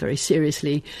taken very, very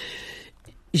seriously.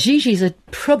 Gigi's a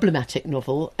problematic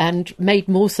novel, and made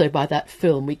more so by that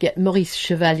film. We get Maurice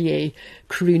Chevalier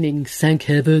crooning "Thank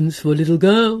Heavens for Little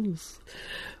Girls."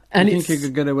 And you think you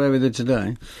could get away with it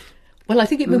today? Well, I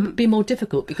think it would be more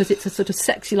difficult, because it's a sort of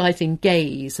sexualising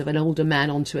gaze of an older man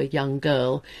onto a young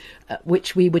girl,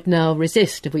 which we would now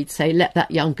resist if we'd say, let that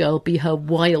young girl be her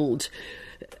wild,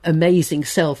 amazing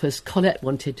self, as Colette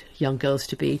wanted young girls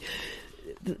to be.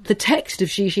 The text of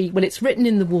Gigi, well, it's written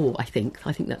in the war, I think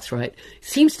that's right,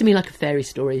 seems to me like a fairy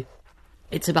story.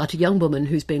 It's about a young woman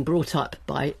who's been brought up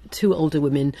by two older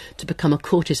women to become a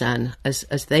courtesan,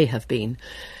 as they have been.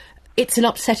 It's an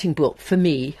upsetting book for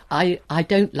me. I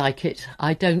don't like it.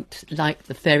 I don't like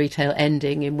the fairy tale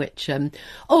ending in which,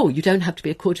 you don't have to be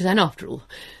a courtesan after all.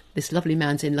 This lovely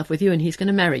man's in love with you and he's going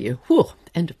to marry you. Whew,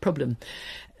 end of problem.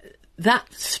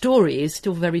 That story is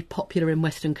still very popular in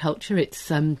Western culture. It's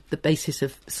the basis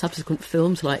of subsequent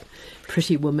films like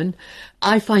Pretty Woman.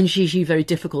 I find Gigi very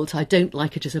difficult. I don't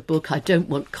like it as a book. I don't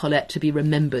want Colette to be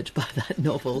remembered by that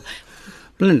novel.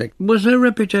 Belinda, was her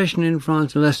reputation in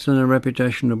France less than her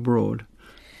reputation abroad?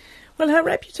 Well, her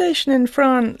reputation in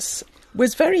France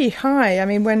was very high. I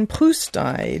mean, when Proust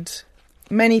died,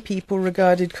 many people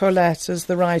regarded Colette as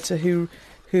the writer who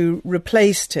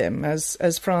replaced him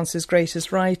as France's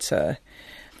greatest writer.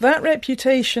 That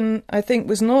reputation, I think,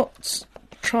 was not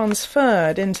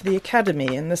transferred into the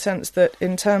academy, in the sense that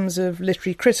in terms of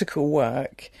literary critical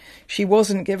work, she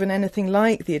wasn't given anything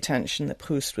like the attention that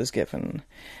Proust was given.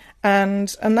 And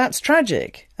that's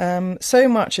tragic. So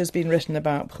much has been written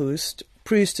about Proust.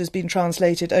 Proust has been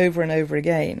translated over and over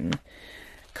again.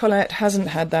 Colette hasn't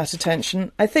had that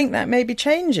attention. I think that may be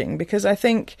changing, because I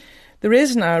think there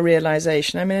is now a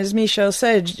realisation. I mean, as Michèle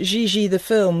said, Gigi the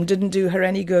film didn't do her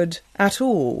any good at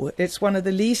all. It's one of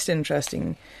the least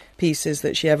interesting pieces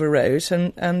that she ever wrote,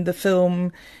 and the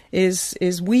film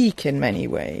is weak in many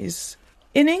ways.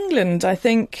 In England, I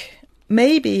think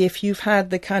maybe if you've had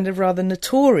the kind of rather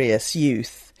notorious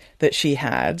youth that she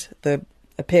had, the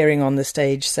appearing on the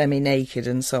stage semi-naked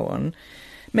and so on,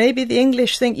 maybe the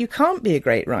English think you can't be a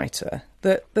great writer,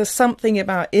 that there's something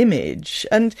about image.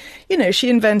 And, you know, she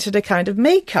invented a kind of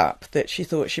makeup that she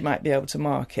thought she might be able to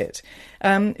market.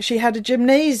 She had a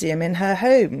gymnasium in her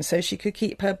home so she could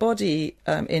keep her body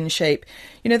in shape.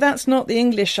 You know, that's not the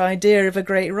English idea of a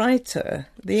great writer.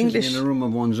 The English, in a room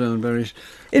of one's own, very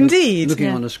indeed, looking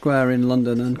on a square in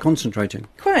London and concentrating.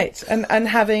 Quite, and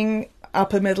having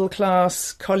upper middle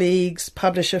class colleagues,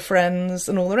 publisher friends,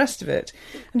 and all the rest of it.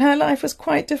 And her life was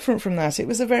quite different from that. It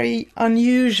was a very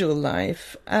unusual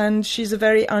life, and she's a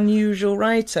very unusual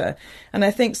writer. And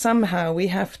I think somehow we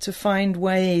have to find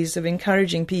ways of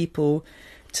encouraging people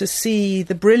to see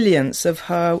the brilliance of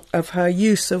her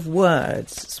use of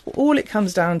words. All it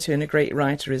comes down to in a great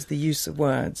writer is the use of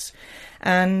words.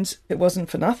 And it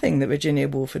wasn't for nothing that Virginia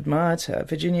Woolf admired her.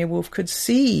 Virginia Woolf could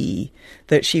see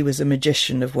that she was a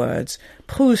magician of words.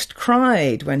 Proust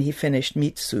cried when he finished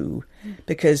Mitsu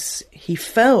because he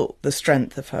felt the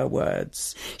strength of her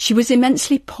words. She was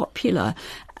immensely popular,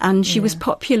 and she was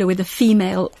popular with a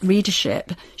female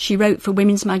readership. She wrote for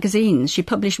women's magazines. She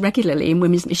published regularly in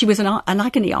women's... She was an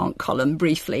agony aunt column,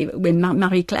 briefly, with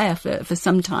Marie Claire for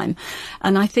some time.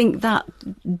 And I think that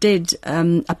did,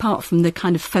 apart from the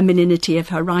kind of femininity of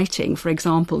her writing, for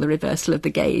example, the reversal of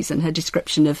the gaze and her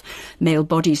description of male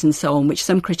bodies and so on, which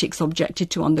some critics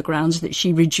objected to on the grounds that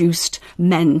she reduced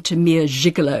men to mere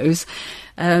gigolos.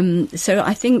 So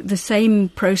I think the same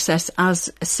process as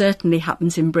certainly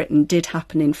happens in Britain did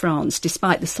happen in France,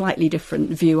 despite the slightly different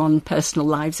view on personal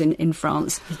lives in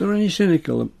France. Is there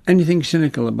anything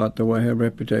cynical about the way her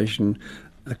reputation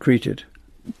accreted?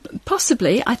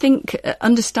 Possibly. I think,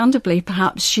 understandably,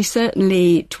 perhaps, she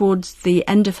certainly, towards the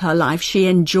end of her life, she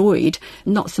enjoyed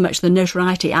not so much the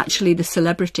notoriety, actually the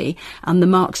celebrity and the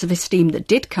marks of esteem that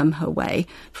did come her way.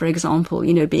 For example,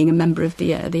 being a member of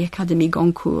the Académie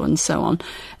Goncourt and so on.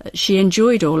 She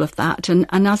enjoyed all of that. And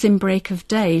as in Break of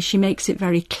Day, she makes it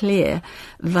very clear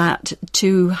that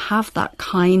to have that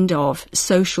kind of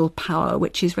social power,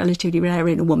 which is relatively rare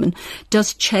in a woman,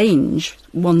 does change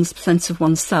one's sense of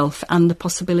oneself and the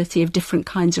possibility of different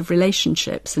kinds of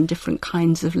relationships and different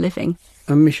kinds of living.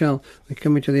 Michèle, we're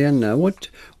coming to the end now.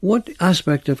 What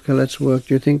aspect of Colette's work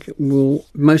do you think will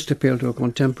most appeal to a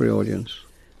contemporary audience?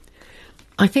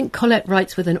 I think Colette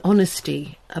writes with an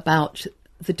honesty about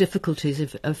the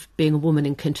difficulties of being a woman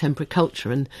in contemporary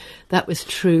culture, and that was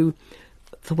true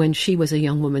for when she was a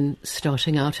young woman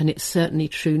starting out, and it's certainly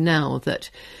true now that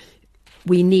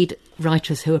we need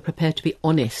writers who are prepared to be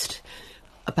honest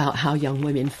about how young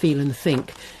women feel and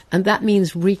think. And that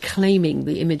means reclaiming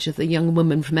the image of the young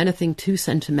woman from anything too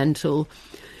sentimental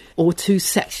or too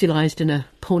sexualised in a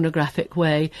pornographic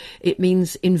way. It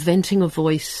means inventing a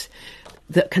voice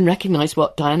that can recognise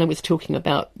what Diana was talking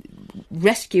about,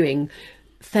 rescuing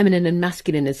feminine and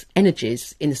masculine as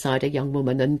energies inside a young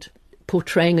woman and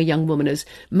portraying a young woman as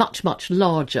much, much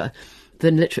larger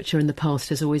than literature in the past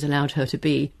has always allowed her to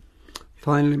be.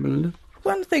 Finally, Belinda?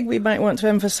 One thing we might want to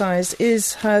emphasise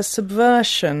is her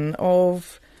subversion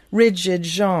of rigid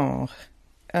genre.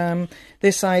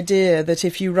 This idea that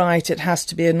if you write, it has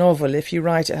to be a novel. If you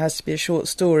write, it has to be a short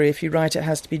story. If you write, it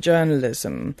has to be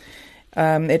journalism.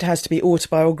 It has to be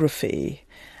autobiography.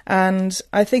 And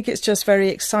I think it's just very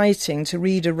exciting to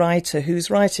read a writer who's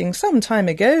writing some time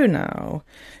ago now,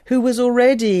 who was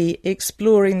already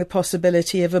exploring the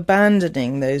possibility of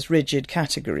abandoning those rigid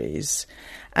categories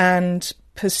and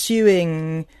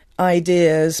pursuing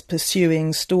ideas,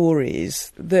 pursuing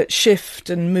stories that shift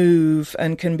and move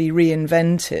and can be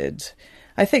reinvented.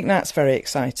 I think that's very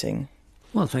exciting.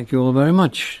 Well, thank you all very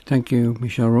much. Thank you,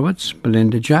 Michèle Roberts,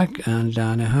 Belinda Jack and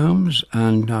Diana Holmes,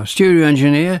 and our studio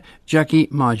engineer, Jackie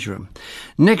Marjoram.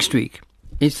 Next week,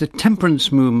 it's the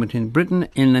temperance movement in Britain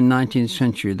in the 19th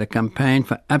century, the campaign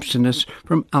for abstinence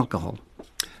from alcohol.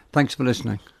 Thanks for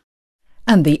listening.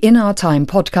 And the In Our Time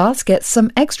podcast gets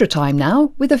some extra time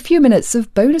now with a few minutes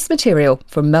of bonus material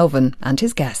from Melvyn and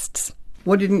his guests.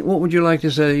 What would you like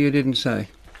to say you didn't say?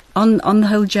 On the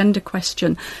whole gender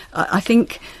question, I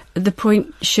think the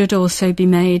point should also be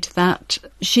made that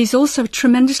she's also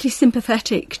tremendously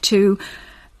sympathetic to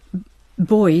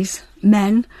boys,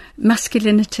 men,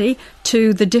 masculinity,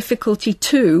 to the difficulty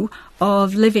too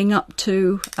of living up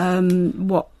to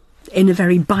what in a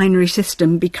very binary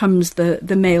system becomes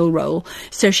the male role.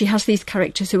 So she has these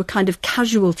characters who are kind of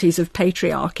casualties of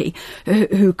patriarchy,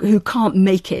 who can't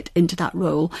make it into that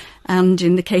role. And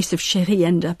in the case of Chérie,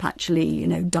 end up actually,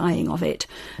 dying of it.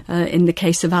 In the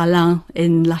case of Alain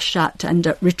in La Chatte, end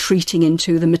up retreating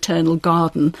into the maternal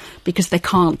garden because they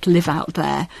can't live out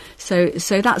there. So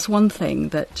that's one thing,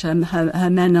 that her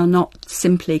men are not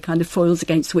simply kind of foils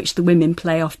against which the women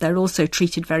play off. They're also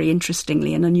treated very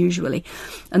interestingly and unusually.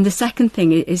 And the second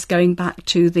thing is going back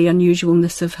to the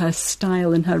unusualness of her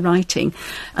style and her writing,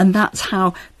 and that's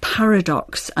how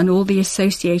paradox and all the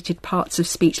associated parts of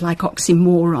speech like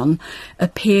oxymoron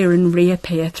appear and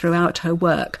reappear throughout her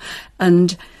work.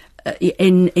 And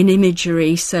in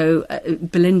imagery, so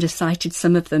Belinda cited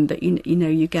some of them, but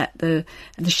you get the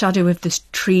shadow of the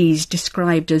trees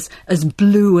described as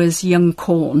blue as young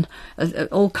corn,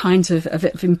 all kinds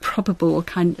of improbable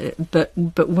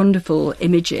but wonderful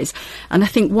images. And I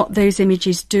think what those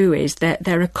images do is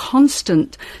they're a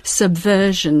constant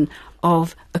subversion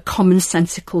of a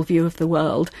commonsensical view of the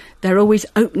world. They're always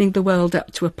opening the world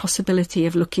up to a possibility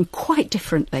of looking quite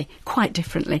differently,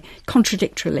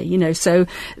 contradictorily, you know, so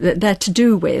that they're to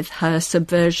do with her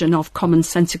subversion of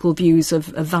commonsensical views of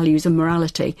values and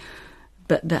morality,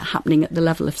 but they're happening at the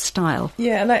level of style.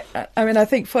 Yeah, and I mean, I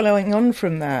think following on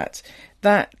from that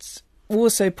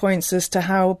also points us to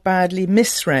how badly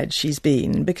misread she's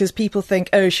been, because people think,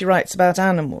 oh, she writes about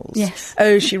animals. Yes.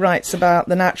 Oh, she writes about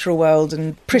the natural world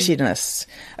and prettiness.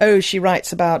 Oh, she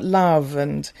writes about love.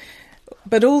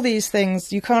 But all these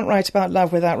things, you can't write about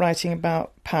love without writing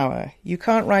about power. You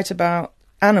can't write about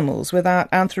animals without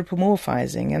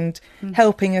anthropomorphizing and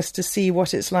helping us to see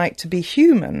what it's like to be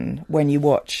human when you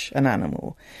watch an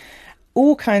animal.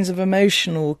 All kinds of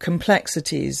emotional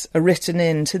complexities are written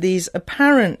into these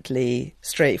apparently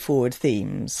straightforward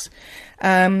themes.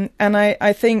 And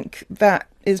I think that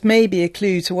is maybe a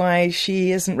clue to why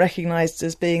she isn't recognised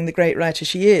as being the great writer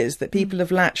she is, that people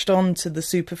have latched on to the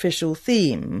superficial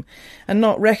theme and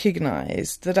not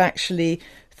recognised that actually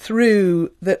through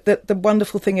that the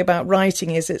wonderful thing about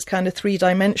writing is its kind of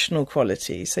three-dimensional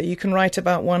quality. So you can write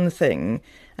about one thing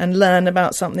and learn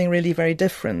about something really very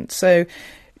different. So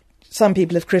some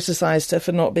people have criticised her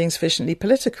for not being sufficiently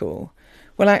political.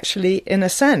 Well, actually, in a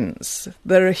sense,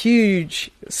 there are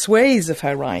huge swathes of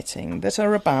her writing that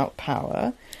are about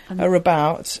power, are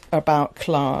about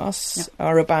class,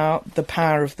 are about the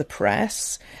power of the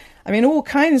press. I mean, all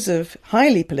kinds of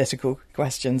highly political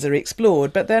questions are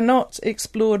explored, but they're not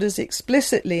explored as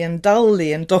explicitly and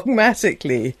dully and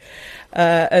dogmatically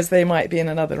as they might be in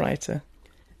another writer.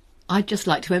 I'd just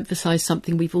like to emphasise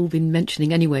something we've all been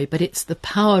mentioning anyway, but it's the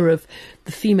power of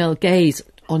the female gaze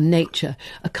on nature,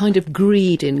 a kind of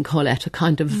greed in Colette, a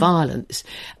kind of violence,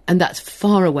 and that's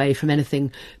far away from anything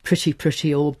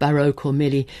pretty or baroque or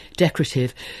merely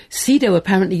decorative. Sido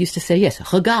apparently used to say, yes,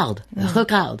 regarde,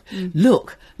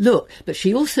 look, but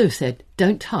she also said,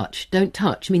 don't touch,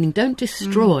 meaning don't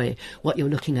destroy what you're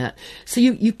looking at. So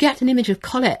you get an image of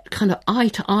Colette kind of eye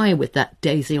to eye with that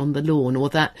daisy on the lawn, or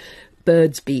that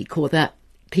bird's beak, or that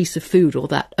piece of food, or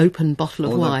that open bottle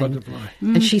of wine.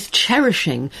 And she's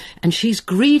cherishing, and she's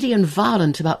greedy and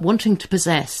violent about wanting to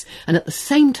possess, and at the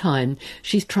same time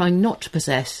she's trying not to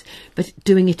possess, but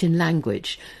doing it in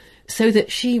language, so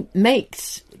that she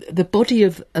makes the body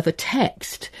of a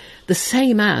text the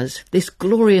same as this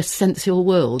glorious sensual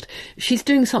world. She's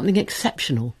doing something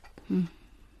exceptional.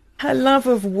 Her love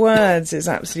of words is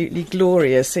absolutely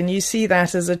glorious, and you see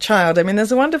that as a child. I mean,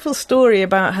 there's a wonderful story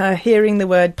about her hearing the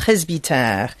word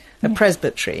presbytère, a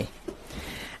presbytery.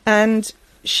 And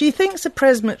she thinks a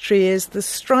presbytery is the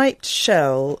striped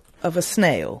shell of a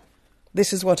snail.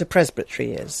 This is what a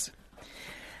presbytery is.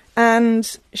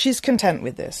 And she's content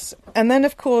with this. And then,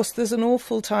 of course, there's an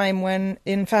awful time when,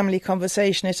 in family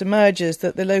conversation, it emerges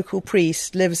that the local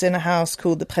priest lives in a house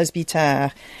called the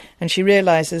presbytère, and she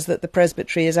realises that the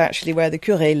presbytery is actually where the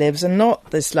curé lives and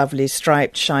not this lovely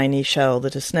striped, shiny shell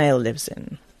that a snail lives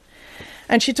in.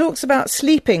 And she talks about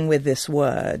sleeping with this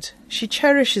word. She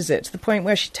cherishes it to the point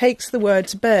where she takes the word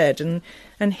to bed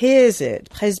and hears it,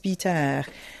 presbytère.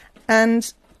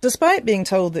 And despite being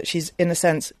told that she's, in a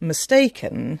sense,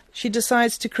 mistaken, she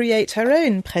decides to create her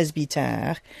own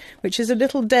presbytère, which is a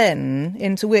little den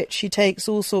into which she takes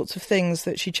all sorts of things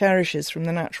that she cherishes from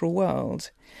the natural world.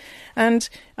 And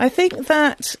I think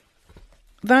that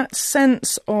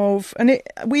sense of...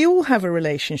 we all have a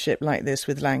relationship like this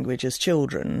with language as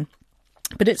children,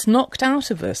 but it's knocked out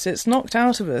of us. It's knocked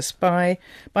out of us by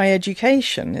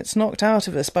education. It's knocked out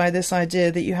of us by this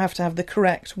idea that you have to have the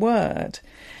correct word.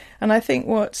 And I think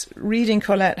what reading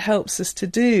Colette helps us to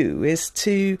do is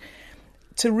to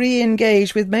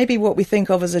re-engage with maybe what we think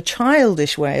of as a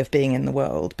childish way of being in the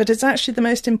world, but it's actually the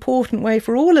most important way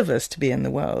for all of us to be in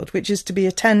the world, which is to be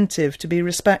attentive, to be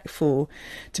respectful,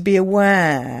 to be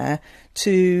aware,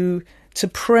 to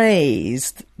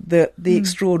praise the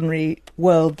extraordinary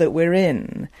world that we're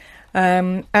in.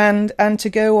 And to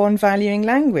go on valuing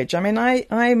language. I mean,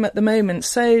 I'm at the moment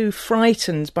so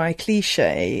frightened by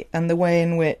cliché and the way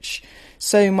in which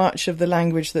so much of the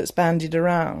language that's bandied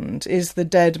around is the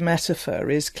dead metaphor,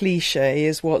 is cliché,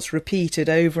 is what's repeated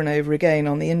over and over again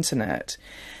on the internet.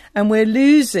 And we're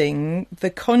losing the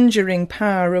conjuring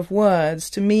power of words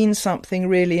to mean something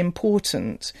really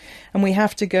important. And we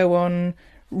have to go on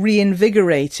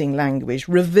reinvigorating language,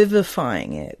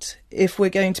 revivifying it, if we're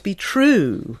going to be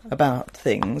true about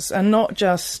things and not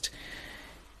just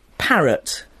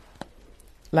parrot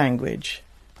language.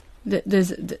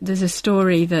 There's a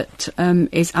story that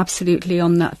is absolutely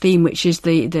on that theme, which is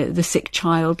the sick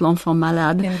child, l'enfant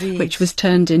malade, Indeed. which was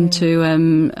turned into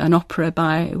an opera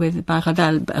by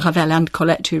Ravel and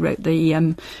Colette, who wrote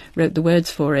the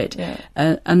words for it,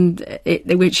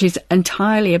 which is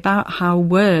entirely about how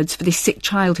words for this sick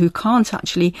child who can't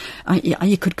actually.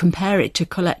 You could compare it to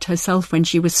Colette herself when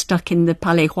she was stuck in the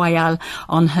Palais Royal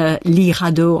on her lit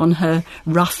radeau, on her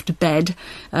roughed bed,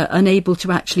 unable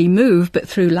to actually move, but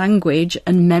through language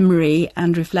and memory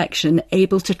and reflection,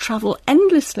 able to travel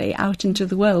endlessly out into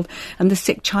the world. And the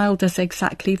sick child does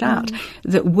exactly that.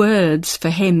 That words for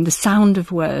him, the sound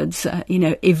of words,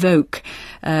 evoke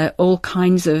all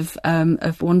kinds of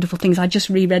wonderful things. I just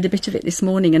reread a bit of it this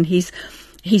morning, and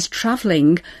he's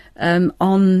travelling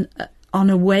on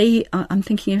a way, I'm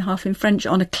thinking half in French,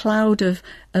 on a cloud of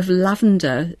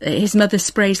lavender. His mother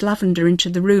sprays lavender into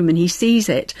the room, and he sees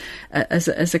it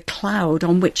as a cloud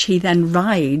on which he then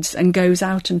rides and goes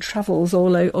out and travels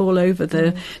all over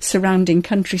the surrounding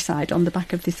countryside on the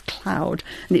back of this cloud.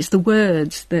 And it's the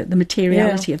words, the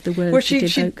materiality of the words that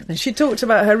evoke this. She talked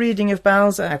about her reading of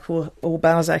Balzac, or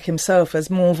Balzac himself, as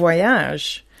mon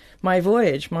voyage. My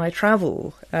voyage, my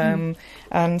travel. And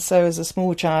so as a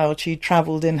small child, she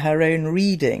travelled in her own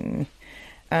reading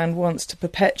and wants to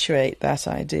perpetuate that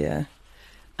idea.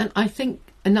 And I think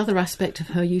another aspect of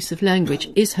her use of language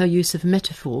is her use of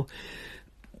metaphor,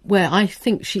 where I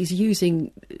think she's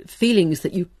using feelings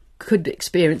that you could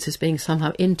experience as being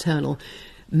somehow internal,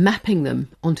 mapping them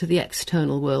onto the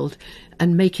external world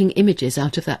and making images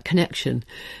out of that connection.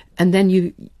 And then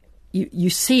you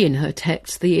see in her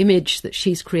text the image that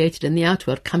she's created in the outer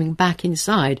world coming back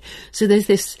inside. So there's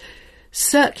this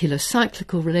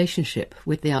cyclical relationship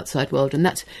with the outside world, and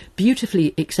that's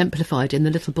beautifully exemplified in the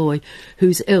little boy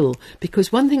who's ill,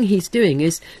 because one thing he's doing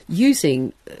is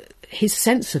using his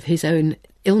sense of his own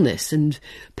illness and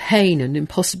pain and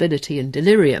impossibility and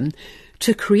delirium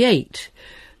to create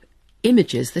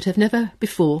images that have never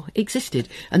before existed.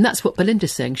 And that's what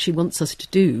Belinda's saying she wants us to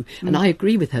do. And I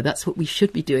agree with her. That's what we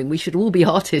should be doing. We should all be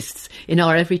artists in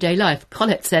our everyday life.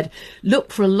 Colette said,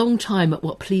 look for a long time at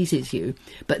what pleases you,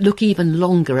 but look even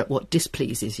longer at what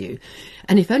displeases you.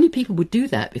 And if only people would do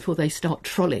that before they start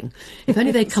trolling, if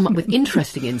only they'd come up with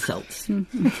interesting insults.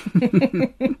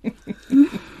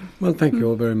 Well, thank you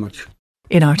all very much.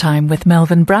 In Our Time with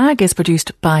Melvyn Bragg is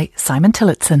produced by Simon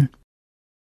Tillotson.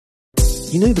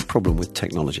 You know the problem with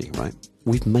technology, right?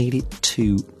 We've made it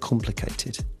too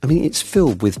complicated. I mean, it's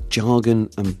filled with jargon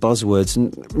and buzzwords,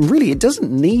 and really it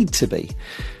doesn't need to be.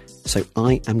 So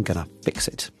I am going to fix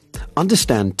it.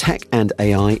 Understand Tech and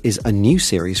AI is a new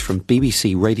series from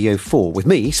BBC Radio 4 with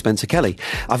me, Spencer Kelly.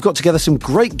 I've got together some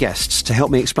great guests to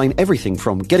help me explain everything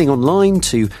from getting online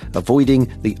to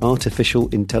avoiding the artificial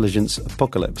intelligence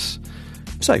apocalypse.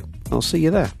 So I'll see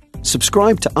you there.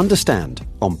 Subscribe to Understand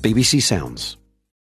on BBC Sounds.